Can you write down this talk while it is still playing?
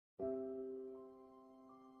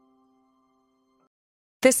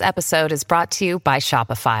This episode is brought to you by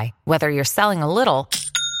Shopify. Whether you're selling a little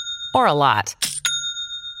or a lot,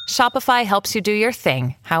 Shopify helps you do your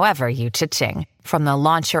thing, however you cha-ching. From the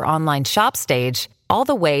launch your online shop stage, all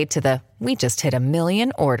the way to the we just hit 1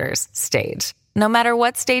 million orders stage. No matter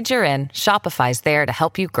what stage you're in, Shopify's there to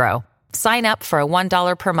help you grow. Sign up for a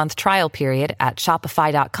 $1 per month trial period at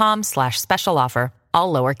shopify.com/special offer,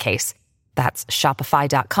 all lowercase. That's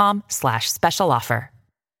shopify.com/special offer.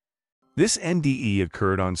 This NDE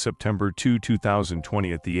occurred on September 2,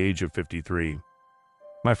 2020 at the age of 53.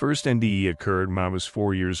 My first NDE occurred when I was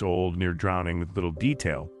 4 years old, near drowning with little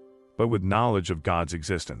detail, but with knowledge of God's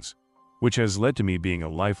existence, which has led to me being a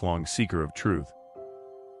lifelong seeker of truth.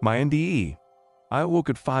 My NDE: I awoke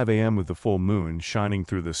at 5 a.m. with the full moon shining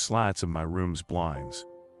through the slats of my room's blinds.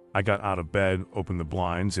 I got out of bed, opened the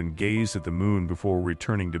blinds, and gazed at the moon before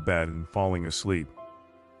returning to bed and falling asleep.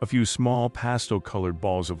 A few small pastel-colored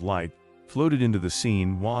balls of light floated into the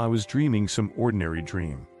scene while I was dreaming some ordinary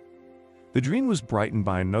dream. The dream was brightened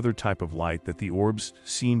by another type of light that the orbs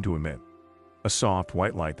seemed to emit, a soft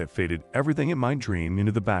white light that faded everything in my dream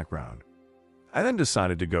into the background. I then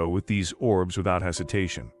decided to go with these orbs without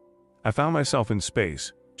hesitation. I found myself in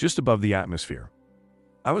space, just above the atmosphere.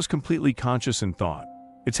 I was completely conscious and thought,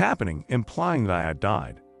 "It's happening," implying that I had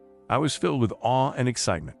died. I was filled with awe and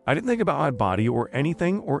excitement. I didn't think about my body or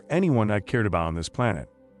anything or anyone I cared about on this planet.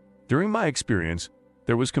 During my experience,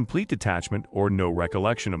 there was complete detachment or no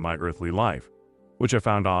recollection of my earthly life, which I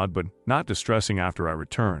found odd but not distressing after I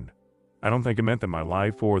returned. I don't think it meant that my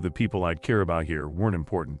life or the people I care about here weren't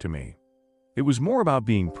important to me. It was more about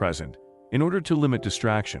being present in order to limit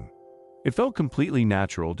distraction. It felt completely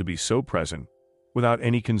natural to be so present without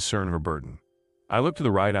any concern or burden. I looked to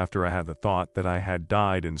the right after I had the thought that I had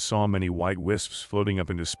died and saw many white wisps floating up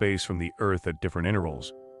into space from the earth at different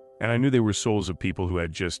intervals, and I knew they were souls of people who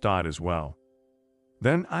had just died as well.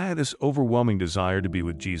 Then I had this overwhelming desire to be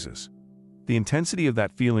with Jesus. The intensity of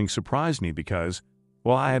that feeling surprised me because,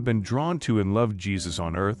 while I had been drawn to and loved Jesus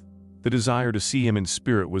on earth, the desire to see him in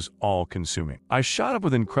spirit was all-consuming. I shot up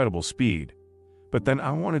with incredible speed, but then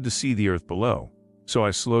I wanted to see the earth below, so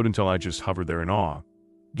I slowed until I just hovered there in awe,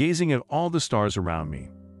 gazing at all the stars around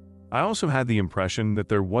me. I also had the impression that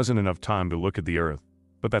there wasn't enough time to look at the earth,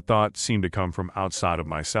 but that thought seemed to come from outside of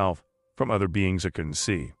myself, from other beings I couldn't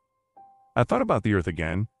see. I thought about the earth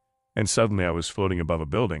again, and suddenly I was floating above a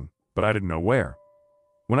building, but I didn't know where.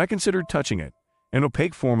 When I considered touching it, an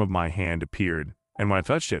opaque form of my hand appeared, and when I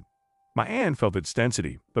touched it, my hand felt its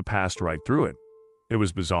density, but passed right through it. It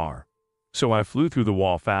was bizarre. So I flew through the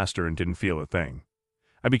wall faster and didn't feel a thing.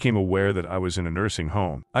 I became aware that I was in a nursing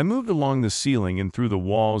home. I moved along the ceiling and through the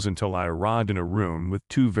walls until I arrived in a room with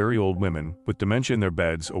two very old women with dementia in their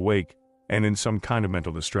beds, awake and in some kind of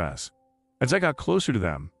mental distress. As I got closer to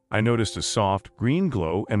them, I noticed a soft, green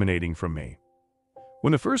glow emanating from me.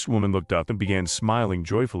 When the first woman looked up and began smiling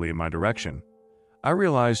joyfully in my direction, I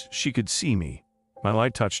realized she could see me. My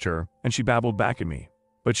light touched her, and she babbled back at me,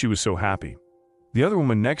 but she was so happy. The other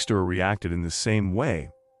woman next to her reacted in the same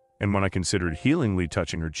way, and when I considered healingly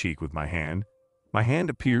touching her cheek with my hand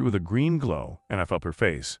appeared with a green glow, and I felt her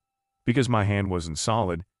face. Because my hand wasn't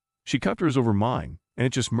solid, she cupped hers over mine, and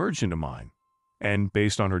it just merged into mine. And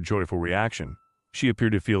based on her joyful reaction, she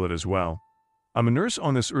appeared to feel it as well. I'm a nurse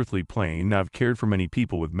on this earthly plane, and I've cared for many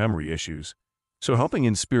people with memory issues, so helping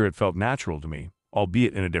in spirit felt natural to me,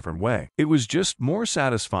 albeit in a different way. It was just more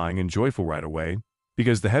satisfying and joyful right away,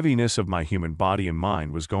 because the heaviness of my human body and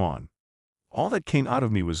mind was gone. All that came out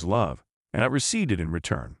of me was love, and I received it in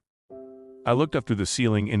return. I looked up through the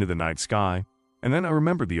ceiling into the night sky, and then I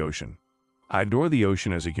remembered the ocean. I adore the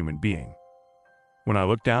ocean as a human being. When I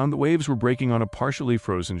looked down, the waves were breaking on a partially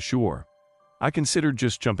frozen shore. I considered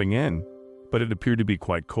just jumping in, but it appeared to be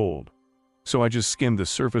quite cold. So I just skimmed the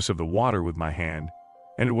surface of the water with my hand,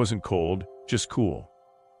 and it wasn't cold, just cool.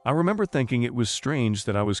 I remember thinking it was strange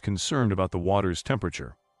that I was concerned about the water's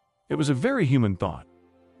temperature. It was a very human thought.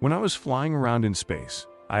 When I was flying around in space,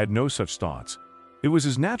 I had no such thoughts. It was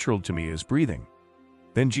as natural to me as breathing.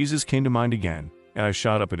 Then Jesus came to mind again, and I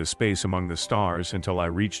shot up into space among the stars until I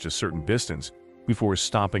reached a certain distance before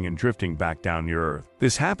stopping and drifting back down near Earth.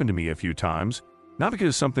 This happened to me a few times, not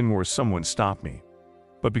because something or someone stopped me,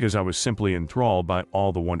 but because I was simply enthralled by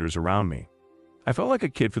all the wonders around me. I felt like a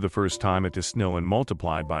kid for the first time at Disneyland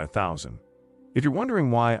multiplied by 1,000. If you're wondering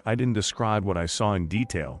why I didn't describe what I saw in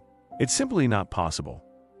detail, it's simply not possible.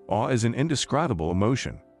 Awe is an indescribable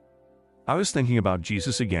emotion. I was thinking about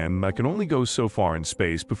Jesus again. I could only go so far in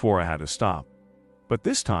space before I had to stop. But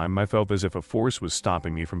this time I felt as if a force was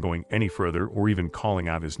stopping me from going any further or even calling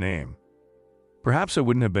out his name. Perhaps I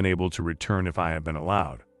wouldn't have been able to return if I had been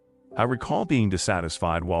allowed. I recall being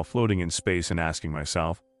dissatisfied while floating in space and asking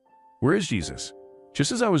myself, where is Jesus?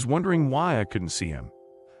 Just as I was wondering why I couldn't see him,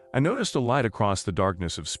 I noticed a light across the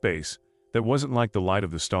darkness of space that wasn't like the light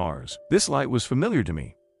of the stars. This light was familiar to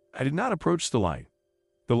me. I did not approach the light.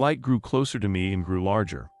 The light grew closer to me and grew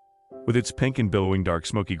larger. With its pink and billowing dark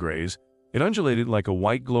smoky grays, it undulated like a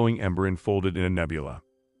white glowing ember enfolded in a nebula.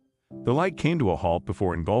 The light came to a halt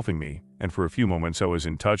before engulfing me, and for a few moments I was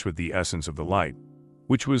in touch with the essence of the light,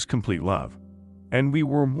 which was complete love. And we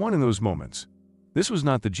were one in those moments. This was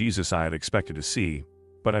not the Jesus I had expected to see,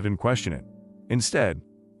 but I didn't question it. Instead,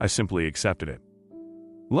 I simply accepted it.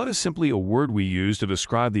 Love is simply a word we use to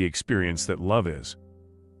describe the experience that love is.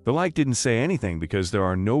 The light didn't say anything because there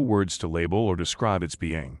are no words to label or describe its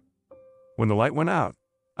being. When the light went out,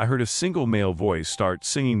 I heard a single male voice start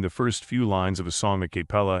singing the first few lines of a song a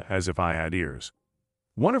cappella as if I had ears.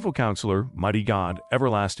 Wonderful Counselor, Mighty God,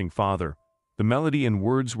 Everlasting Father. The melody and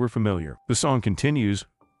words were familiar. The song continues,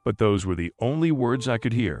 but those were the only words I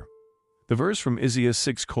could hear. The verse from Isaiah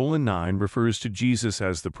 6:9 refers to Jesus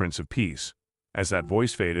as the Prince of Peace. As that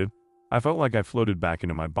voice faded, I felt like I floated back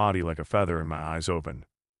into my body like a feather and my eyes opened.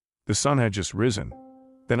 The sun had just risen.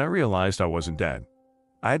 Then I realized I wasn't dead.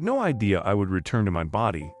 I had no idea I would return to my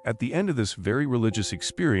body at the end of this very religious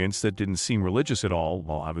experience that didn't seem religious at all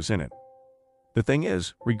while I was in it. The thing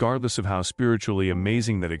is, regardless of how spiritually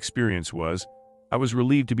amazing that experience was, I was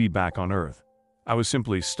relieved to be back on earth. I was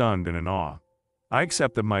simply stunned and in awe. I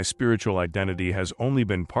accept that my spiritual identity has only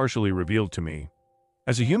been partially revealed to me.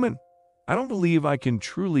 As a human, I don't believe I can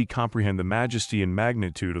truly comprehend the majesty and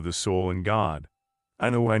magnitude of the soul in God. I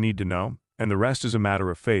know what I need to know, and the rest is a matter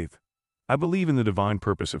of faith. I believe in the divine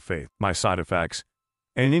purpose of faith, my side effects,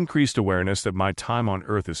 and an increased awareness that my time on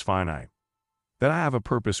earth is finite. That I have a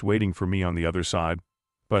purpose waiting for me on the other side,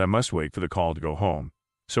 but I must wait for the call to go home.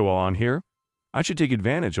 So while I'm here, I should take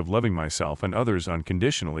advantage of loving myself and others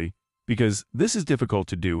unconditionally, because this is difficult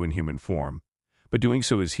to do in human form, but doing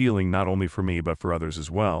so is healing not only for me but for others as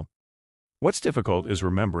well. What's difficult is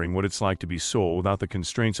remembering what it's like to be soul without the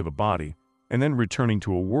constraints of a body, and then returning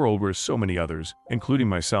to a world where so many others, including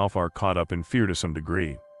myself, are caught up in fear to some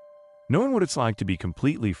degree. Knowing what it's like to be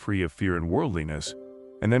completely free of fear and worldliness,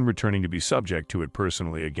 and then returning to be subject to it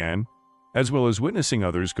personally again, as well as witnessing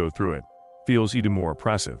others go through it, feels even more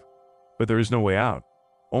oppressive. But there is no way out,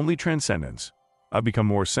 only transcendence. I've become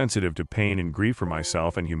more sensitive to pain and grief for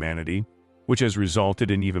myself and humanity, which has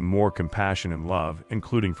resulted in even more compassion and love,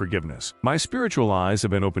 including forgiveness. My spiritual eyes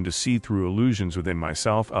have been opened to see through illusions within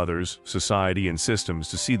myself, others, society, and systems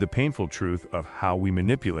to see the painful truth of how we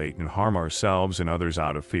manipulate and harm ourselves and others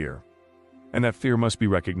out of fear. And that fear must be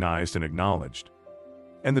recognized and acknowledged.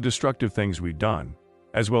 And the destructive things we've done,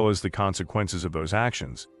 as well as the consequences of those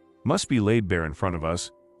actions, must be laid bare in front of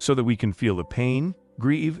us so that we can feel the pain,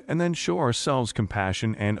 grieve, and then show ourselves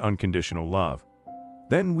compassion and unconditional love.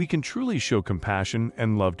 Then we can truly show compassion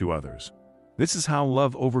and love to others. This is how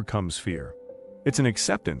love overcomes fear. It's an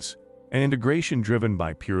acceptance, an integration driven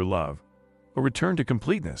by pure love, a return to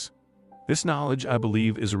completeness. This knowledge, I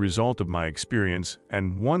believe, is a result of my experience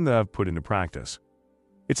and one that I've put into practice.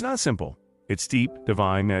 It's not simple. It's deep,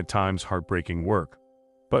 divine, and at times heartbreaking work.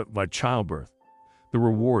 But like childbirth, the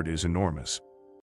reward is enormous.